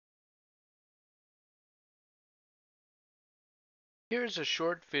Here's a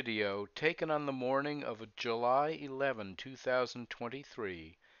short video taken on the morning of July 11,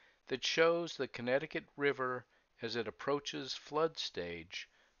 2023 that shows the Connecticut River as it approaches flood stage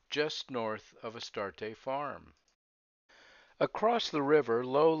just north of Astarte Farm. Across the river,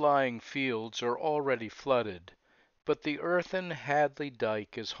 low-lying fields are already flooded, but the earthen Hadley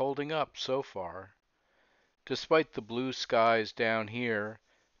Dike is holding up so far. Despite the blue skies down here,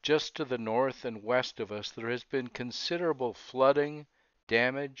 just to the north and west of us there has been considerable flooding,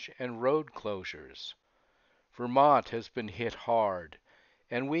 damage, and road closures. Vermont has been hit hard,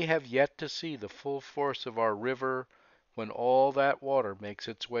 and we have yet to see the full force of our river when all that water makes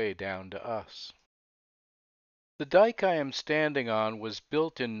its way down to us. The dike I am standing on was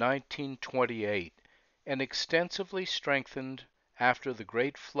built in 1928 and extensively strengthened after the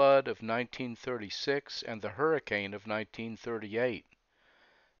Great Flood of 1936 and the hurricane of 1938.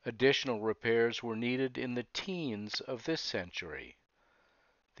 Additional repairs were needed in the teens of this century.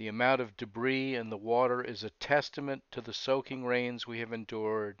 The amount of debris in the water is a testament to the soaking rains we have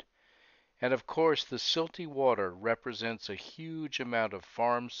endured, and of course the silty water represents a huge amount of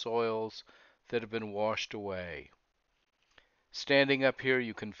farm soils that have been washed away. Standing up here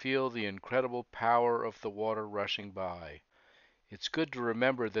you can feel the incredible power of the water rushing by. It's good to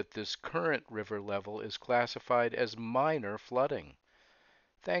remember that this current river level is classified as minor flooding.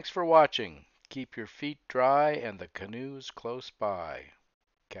 Thanks for watching. Keep your feet dry and the canoes close by.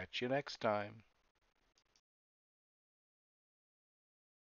 Catch you next time.